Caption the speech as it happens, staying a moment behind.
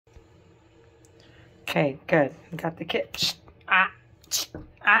Okay, good. Got the kid.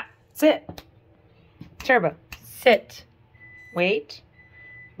 Sit. Turbo, sit. Wait.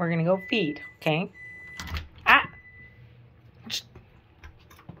 We're gonna go feed, okay?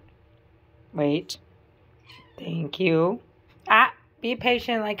 Wait. Thank you. Be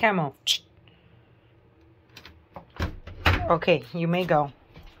patient like Camel. Okay, you may go.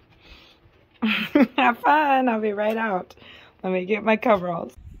 Have fun. I'll be right out. Let me get my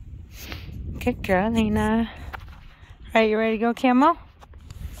coveralls. Good girl, Lena. All right, you ready to go, Camel?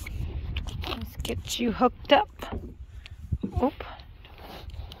 Let's get you hooked up. Oop.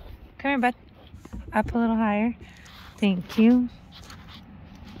 Come here, bud. Up a little higher. Thank you.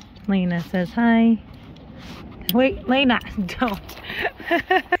 Lena says hi. Wait, Lena, don't.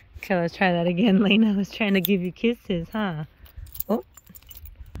 Okay, let's try that again. Lena was trying to give you kisses, huh? Oh.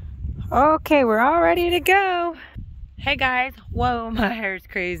 Okay, we're all ready to go. Hey guys. Whoa, my hair's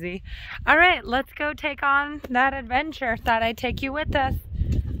crazy. All right, let's go take on that adventure. Thought I'd take you with us.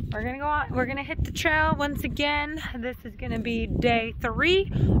 We're gonna go on. We're gonna hit the trail once again. This is gonna be day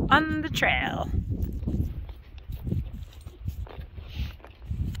 3 on the trail.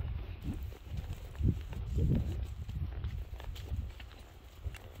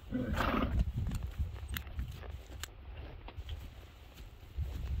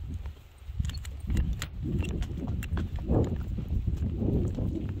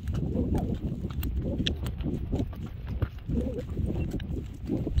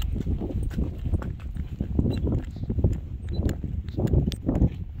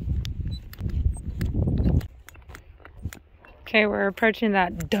 Okay, we're approaching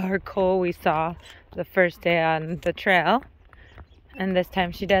that dark hole we saw the first day on the trail. And this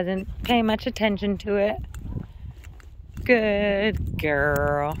time she doesn't pay much attention to it. Good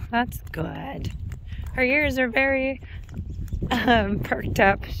girl. That's good. Her ears are very perked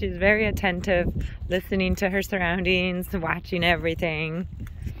up. She's very attentive, listening to her surroundings, watching everything.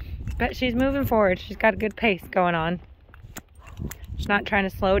 But she's moving forward. She's got a good pace going on. She's not trying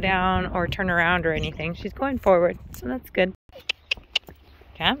to slow down or turn around or anything. She's going forward, so that's good.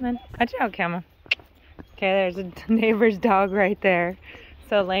 Come on. Watch out, Camel. Okay, there's a neighbor's dog right there.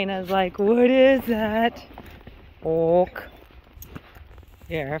 So Lena's like, what is that? Oak.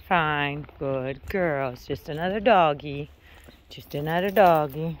 You're fine. Good girl. It's just another doggy. Just another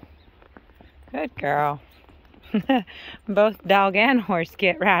doggy. Good girl. Both dog and horse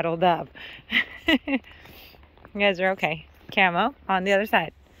get rattled up. You guys are okay. Camo on the other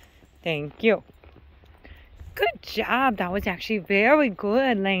side. Thank you. Good job. That was actually very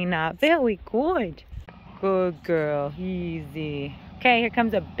good, Lena. Very good. Good girl. Easy. Okay, here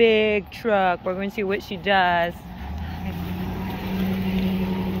comes a big truck. We're going to see what she does.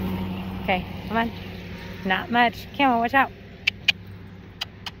 Okay, come on. Not much. Come on, watch out.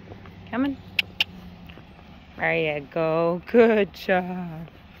 Come on. There you go. Good job.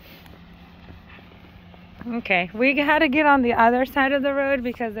 Okay, we had to get on the other side of the road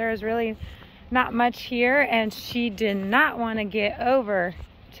because there's really not much here, and she did not want to get over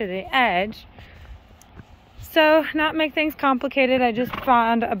to the edge. So, not make things complicated, I just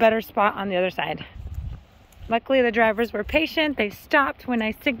found a better spot on the other side. Luckily, the drivers were patient. They stopped when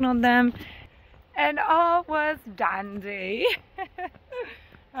I signaled them, and all was dandy.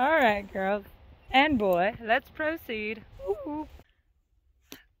 All right, girls and boy, let's proceed. Ooh.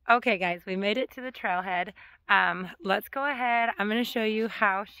 Okay, guys, we made it to the trailhead. Let's go ahead. I'm going to show you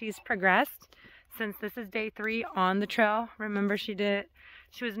how she's progressed since this is day 3 on the trail. Remember, she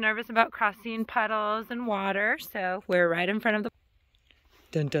was nervous about crossing puddles and water, so we're right in front of the...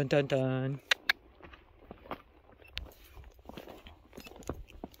 Dun, dun, dun, dun.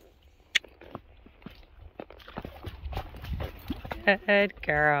 Good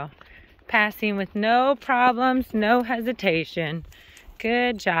girl. Passing with no problems, no hesitation.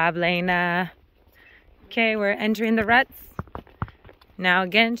 Good job, Lena. Okay, we're entering the ruts. Now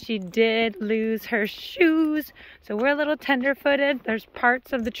again, she did lose her shoes, so we're a little tender-footed. There's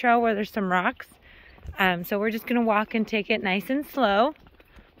parts of the trail where there's some rocks. So we're just gonna walk and take it nice and slow.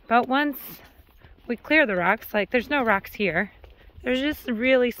 But once we clear the rocks, like there's no rocks here. There's just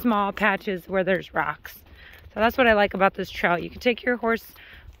really small patches where there's rocks. So that's what I like about this trail. You can take your horse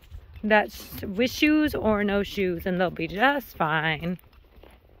that's with shoes or no shoes and they'll be just fine.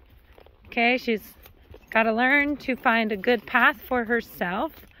 Okay, she's got to learn to find a good path for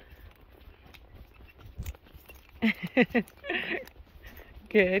herself.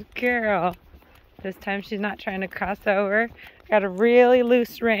 Good girl. This time she's not trying to cross over. Got a really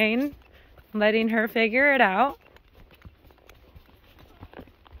loose rein, letting her figure it out.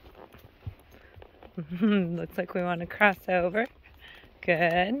 Looks like we want to cross over.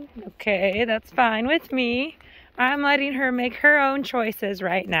 Good. Okay, that's fine with me. I'm letting her make her own choices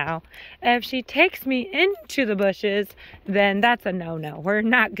right now. If she takes me into the bushes, then that's a no-no. We're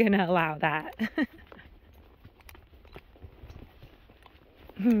not going to allow that.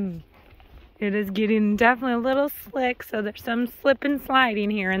 It is getting definitely a little slick, so there's some slip and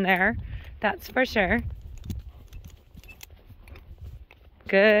sliding here and there. That's for sure.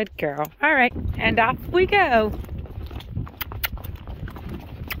 Good girl. All right, and off we go.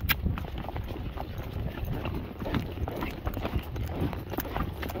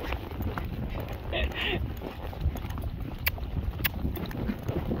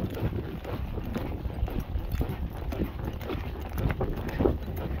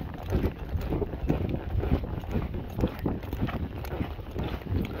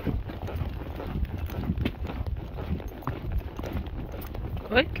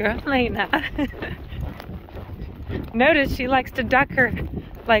 Good girl, Lena. Notice she likes to duck her,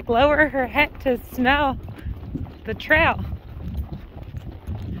 like lower her head to smell the trail.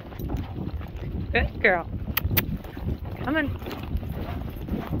 Good girl. Coming.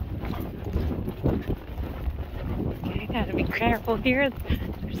 Okay, gotta be careful here.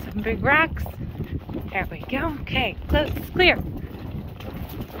 There's some big rocks. There we go. Okay, close, clear.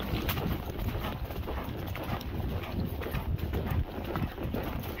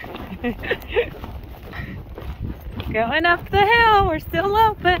 Going up the hill, we're still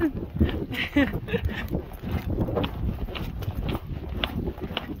open.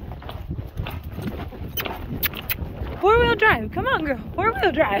 Four-wheel drive, come on girl,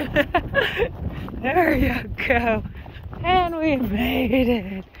 four-wheel drive. There you go. And we made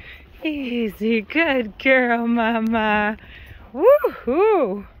it. Easy, good girl, mama.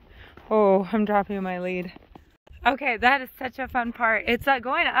 Woohoo! Oh, I'm dropping my lead. Okay, that is such a fun part. It's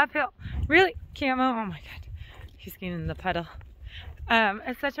going uphill. Really, Camo? Oh my God, he's getting in the puddle.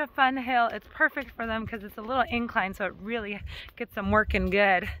 It's such a fun hill. It's perfect for them because it's a little incline, so it really gets them working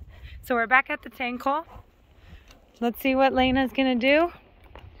good. So we're back at the tank hole. Let's see what Lena's gonna do.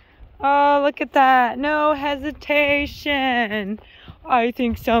 Oh, look at that. No hesitation. I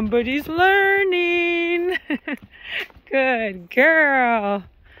think somebody's learning. Good girl.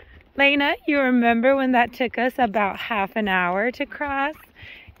 Lena, you remember when that took us about half an hour to cross?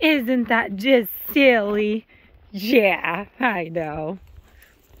 Isn't that just silly? Yeah, I know.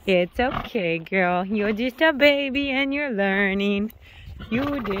 It's okay, girl. You're just a baby and you're learning. You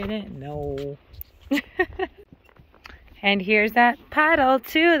didn't know. And here's that puddle,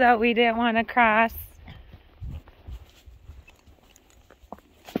 too, that we didn't want to cross.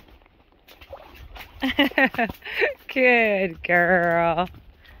 Good girl.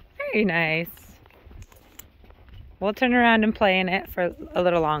 Very nice. We'll turn around and play in it for a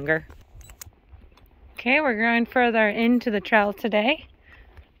little longer. Okay, we're going further into the trail today.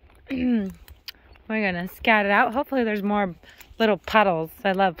 We're gonna scout it out. Hopefully there's more little puddles.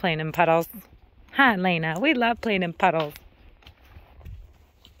 I love playing in puddles. Huh, Lena? We love playing in puddles.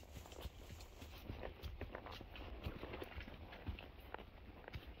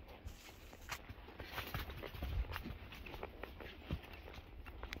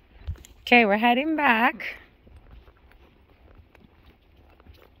 Okay, we're heading back.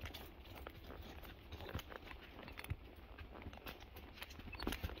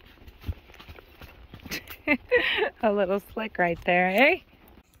 A little slick right there, eh?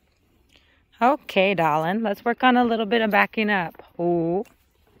 Okay, darling, let's work on a little bit of backing up. Ooh.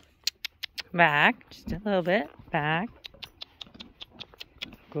 Back, just a little bit. Back.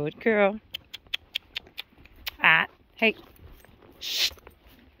 Good girl. Ah, hey. Shh.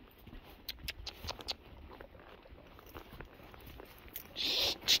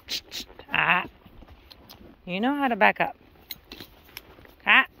 Ah. You know how to back up.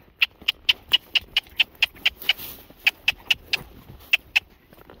 Ah.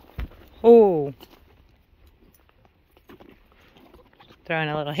 Oh. Throwing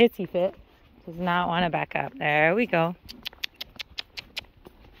a little hissy fit. Does not want to back up. There we go.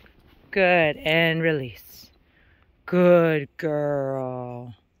 Good. And release. Good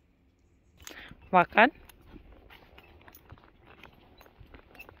girl. Walk on.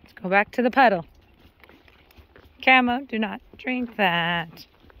 Let's go back to the puddle. Camo, do not drink that.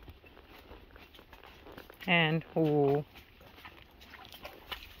 And, ooh.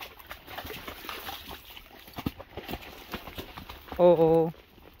 Oh.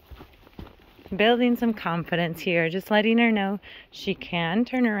 Building some confidence here. Just letting her know she can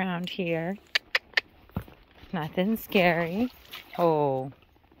turn around here. Nothing scary. Oh.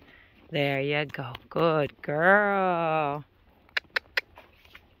 There you go. Good girl.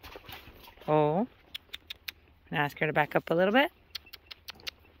 Oh. And ask her to back up a little bit.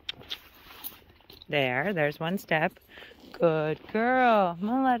 There's one step. Good girl. I'm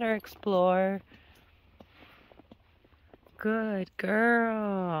gonna let her explore. Good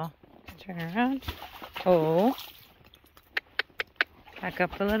girl. Turn around. Oh. Back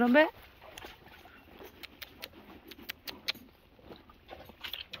up a little bit.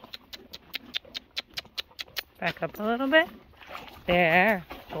 Back up a little bit. There.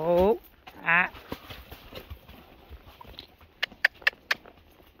 Oh. Ah.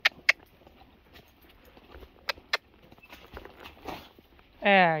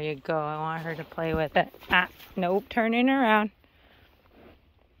 There you go. I want her to play with it. Ah. Nope. Turning around.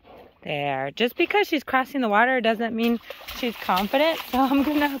 There. Just because she's crossing the water doesn't mean she's confident. So I'm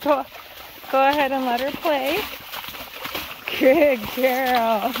gonna go ahead and let her play. Good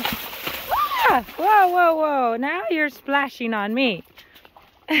girl. Ah, whoa, whoa, whoa. Now you're splashing on me.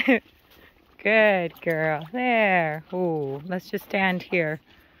 Good girl. There. Ooh, let's just stand here.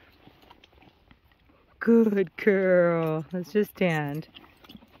 Good girl. Let's just stand.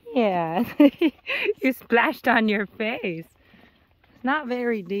 Yeah. You splashed on your face. Not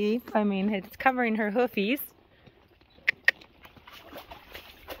very deep. I mean, it's covering her hoofies.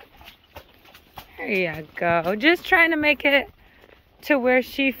 There you go. Just trying to make it to where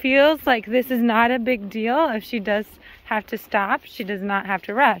she feels like this is not a big deal. If she does have to stop, she does not have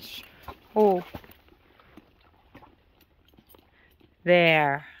to rush. Oh.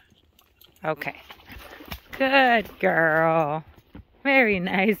 There. Okay. Good girl. Very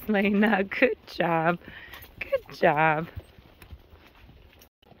nice, Lena. Good job. Good job.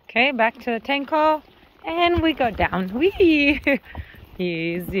 Okay, back to the tank hole, and we go down. Whee!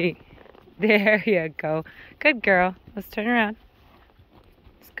 Easy. There you go. Good girl. Let's turn around.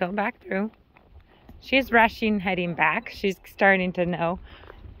 Let's go back through. She's rushing, heading back. She's starting to know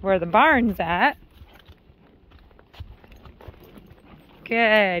where the barn's at.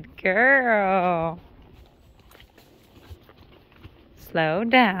 Good girl. Slow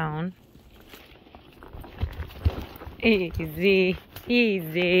down. Easy.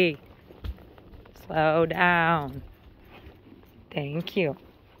 Easy. Slow down. Thank you.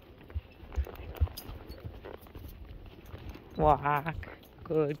 Walk.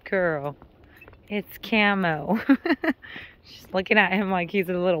 Good girl. It's Camo. She's looking at him like he's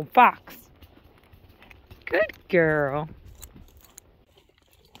a little fox. Good girl.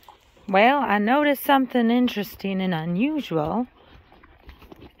 Well, I noticed something interesting and unusual.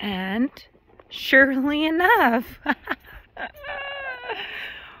 And surely enough,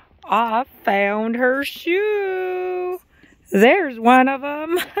 I found her shoe. There's one of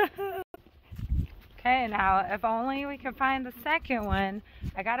them. Okay, now if only we could find the second one.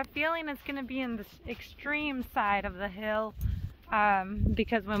 I got a feeling it's going to be in the extreme side of the hill,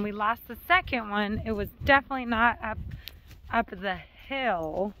 because when we lost the second one, it was definitely not up the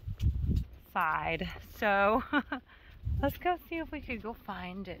hill side. So let's go see if we could go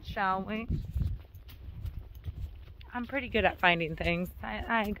find it, shall we? I'm pretty good at finding things.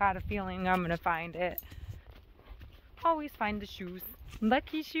 I got a feeling I'm gonna find it. Always find the shoes.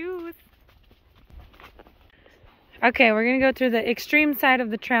 Lucky shoes. Okay, we're gonna go through the extreme side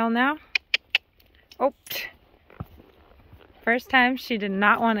of the trail now. Oh, first time she did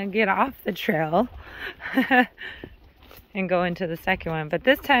not want to get off the trail and go into the second one, but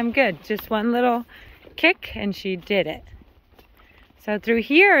this time good. Just one little kick and she did it. So through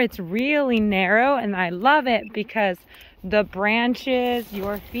here it's really narrow, and I love it because the branches,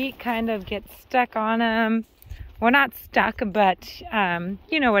 your feet kind of get stuck on them. Well, not stuck, but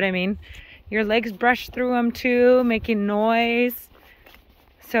you know what I mean. Your legs brush through them too, making noise.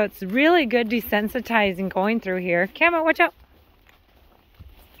 So it's really good desensitizing going through here. Camo, watch out.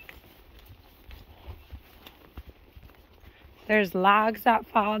 There's logs that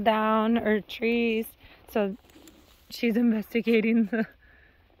fall down or trees. So she's investigating the...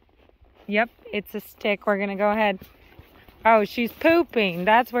 Yep, it's a stick. We're gonna go ahead. Oh, she's pooping.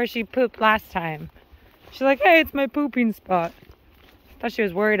 That's where she pooped last time. She's like, hey, it's my pooping spot. Thought she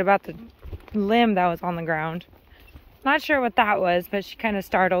was worried about the limb that was on the ground. Not sure what that was, but she kind of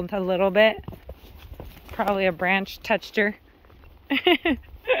startled a little bit. Probably a branch touched her.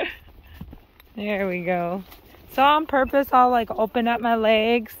 There we go. So on purpose, I'll like open up my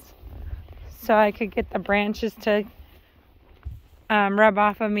legs so I could get the branches to rub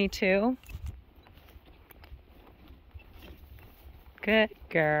off of me too. Good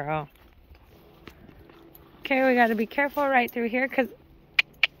girl. Okay, we got to be careful right through here because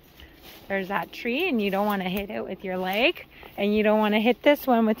there's that tree and you don't want to hit it with your leg, and you don't want to hit this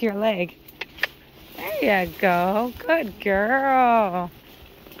one with your leg. There you go. Good girl.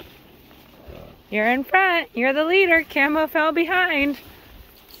 You're in front. You're the leader. Camo fell behind.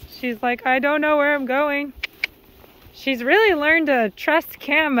 She's like, I don't know where I'm going. She's really learned to trust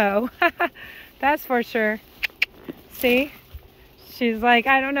Camo. That's for sure. See? She's like,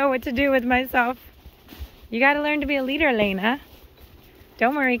 I don't know what to do with myself. You gotta learn to be a leader, Lena.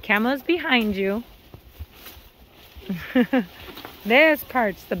 Don't worry, Camo's behind you. This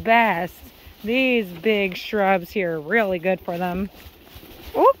part's the best. These big shrubs here are really good for them.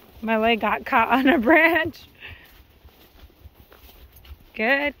 Oh, my leg got caught on a branch.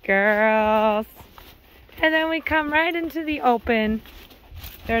 Good girls. And then we come right into the open.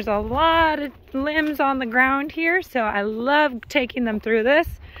 There's a lot of limbs on the ground here, so I love taking them through this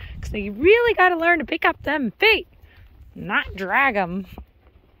because you really got to learn to pick up them feet, not drag them.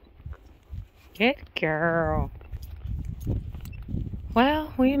 Good girl.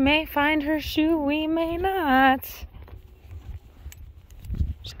 Well, we may find her shoe, we may not.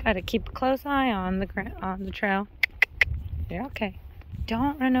 Just got to keep a close eye on the trail. You're okay.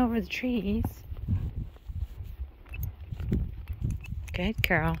 Don't run over the trees. Good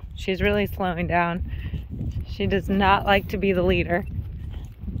girl. She's really slowing down. She does not like to be the leader.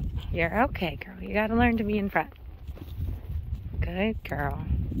 You're okay, girl. You gotta learn to be in front. Good girl.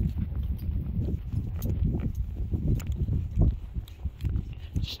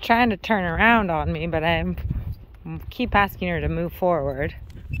 She's trying to turn around on me, but I keep asking her to move forward.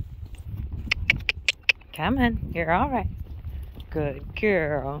 Come on. You're all right. Good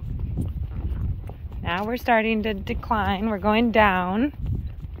girl. Now we're starting to decline. We're going down.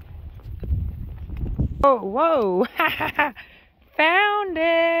 Oh, whoa. Found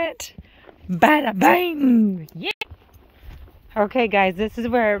it. Bada bang. Yeah. Okay, guys, this is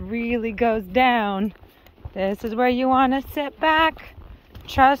where it really goes down. This is where you want to sit back.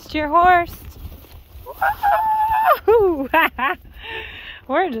 Trust your horse. Woo!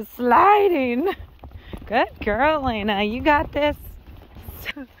 We're just sliding. Good girl, Lena. You got this.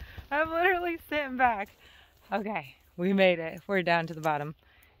 I'm literally sitting back. Okay, we made it. We're down to the bottom.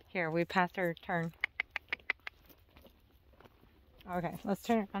 Here, we passed our turn. Okay, let's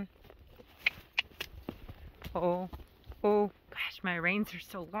turn around. Oh, gosh, my reins are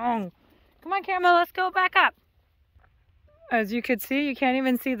so long. Come on, Camo, let's go back up. As you can see, you can't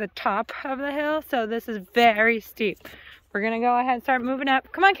even see the top of the hill, so this is very steep. We're gonna go ahead and start moving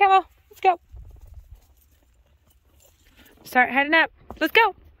up. Come on, Camo, let's go. Start heading up. Let's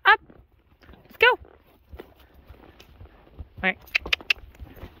go. Up. Let's go. All right.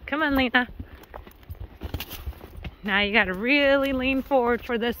 Come on, Lena. Now you got to really lean forward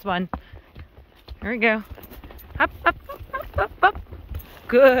for this one. Here we go. Up, up, up, up, up.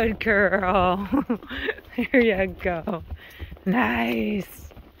 Good girl. Here you go. Nice.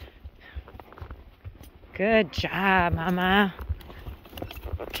 Good job, Mama.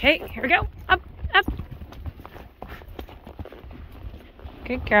 Okay, here we go. Up, up.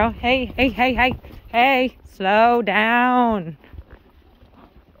 Good girl. Hey, hey, hey, hey. Hey, slow down.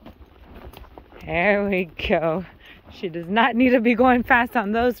 There we go. She does not need to be going fast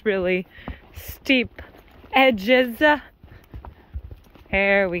on those really steep edges.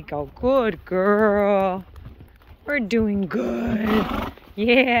 There we go. Good girl. We're doing good.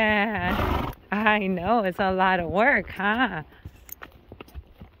 Yeah. I know. It's a lot of work, huh?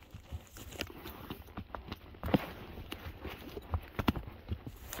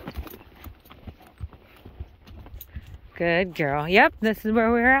 Good girl. Yep, this is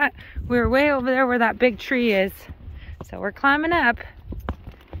where we're at. We're way over there where that big tree is. So we're climbing up.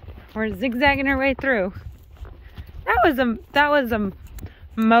 We're zigzagging our way through. That was the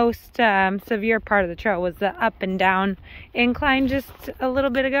most severe part of the trail, was the up and down incline just a little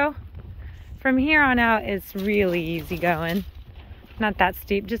bit ago. From here on out, it's really easy going. Not that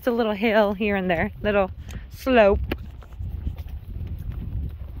steep, just a little hill here and there, little slope.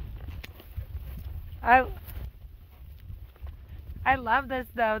 I love this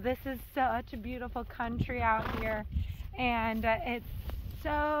though. This is such a beautiful country out here, and it's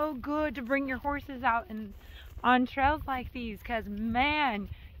so good to bring your horses out and on trails like these, because man,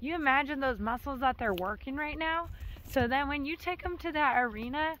 you imagine those muscles that they're working right now. So then when you take them to that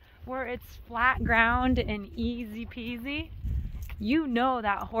arena where it's flat ground and easy peasy, you know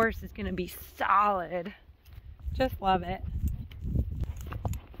that horse is going to be solid. Just love it.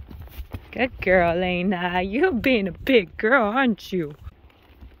 Good girl, Lena. You're being a big girl, aren't you?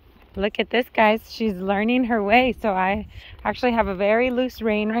 Look at this, guys. She's learning her way. So I actually have a very loose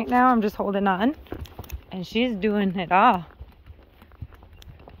rein right now. I'm just holding on. And she's doing it all.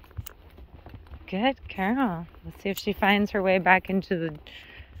 Good girl. Let's see if she finds her way back into the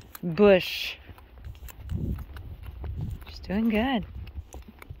bush. She's doing good.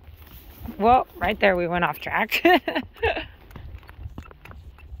 Whoa, right there we went off track.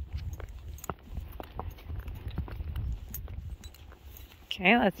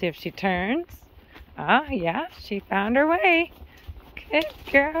 Okay, let's see if she turns. Oh, yeah, she found her way. Good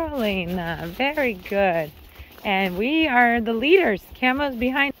girl, Lena. Very good. And we are the leaders. Camo's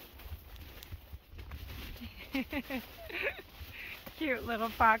behind. Cute little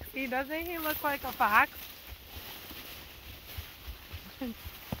foxy. Doesn't he look like a fox?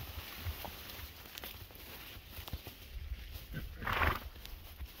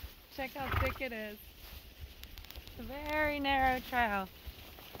 Check how thick it is. It's a very narrow trail.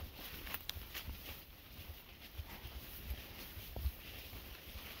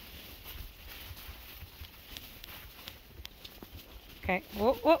 Okay.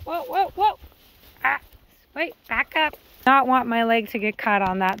 Whoa, whoa, whoa, whoa, whoa. Ah, wait, back up. Not want my leg to get caught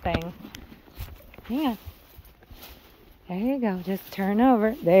on that thing. Hang on. There you go. Just turn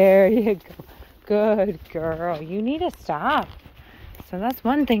over. There you go. Good girl. You need to stop. So that's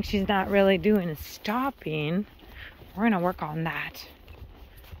one thing she's not really doing is stopping. We're going to work on that.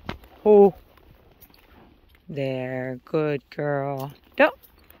 Oh. There. Good girl. Don't.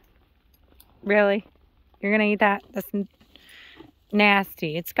 Really? You're going to eat that? That's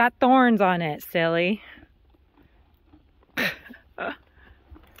nasty. It's got thorns on it, silly.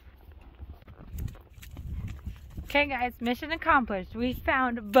 Okay, guys, mission accomplished. We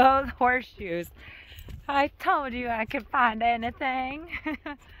found both horseshoes. I told you I could find anything.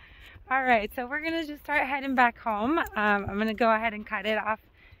 All right, so we're gonna just start heading back home. I'm gonna go ahead and cut it off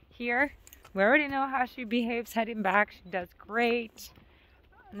here. We already know how she behaves heading back. She does great.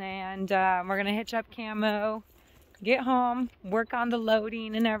 And we're gonna hitch up Camo, get home, work on the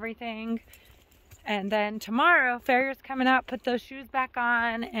loading and everything. And then tomorrow, Farrier's coming out, put those shoes back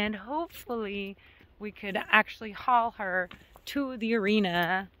on, and hopefully we could actually haul her to the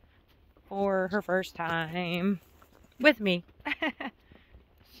arena for her first time with me.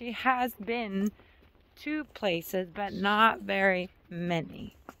 She has been to places, but not very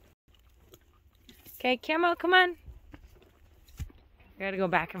many. Okay, Camo, come on. I gotta go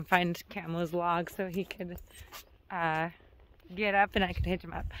back and find Camo's log so he could get up and I could hitch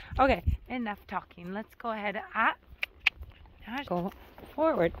him up. Okay, enough talking. Let's go ahead. Now go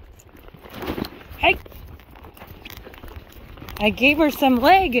forward. Hey! I gave her some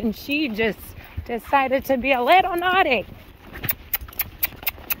leg and she just decided to be a little naughty.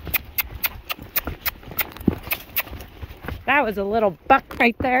 That was a little buck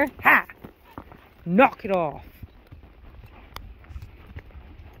right there. Ha! Knock it off.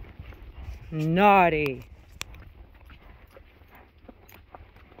 Naughty.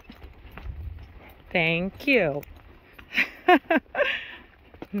 Thank you.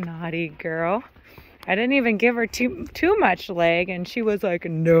 Naughty girl. I didn't even give her too much leg and she was like,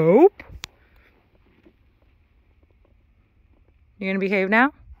 nope. You gonna behave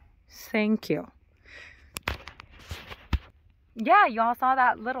now? Thank you. Yeah, y'all saw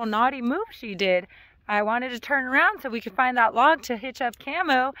that little naughty move she did. I wanted to turn around so we could find that log to hitch up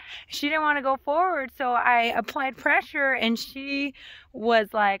Camo. She didn't want to go forward, so I applied pressure and she was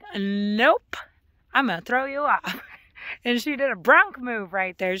like, nope, I'm gonna throw you off. And she did a bronc move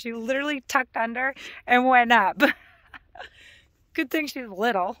right there. She literally tucked under and went up. Good thing she's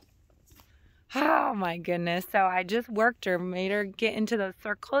little. Oh my goodness. So I just worked her, made her get into those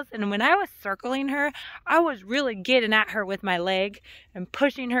circles. And when I was circling her, I was really getting at her with my leg and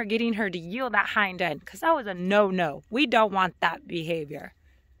pushing her, getting her to yield that hind end. Because that was a no-no. We don't want that behavior.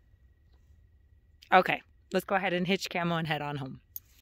 Okay, let's go ahead and hitch Camo and head on home.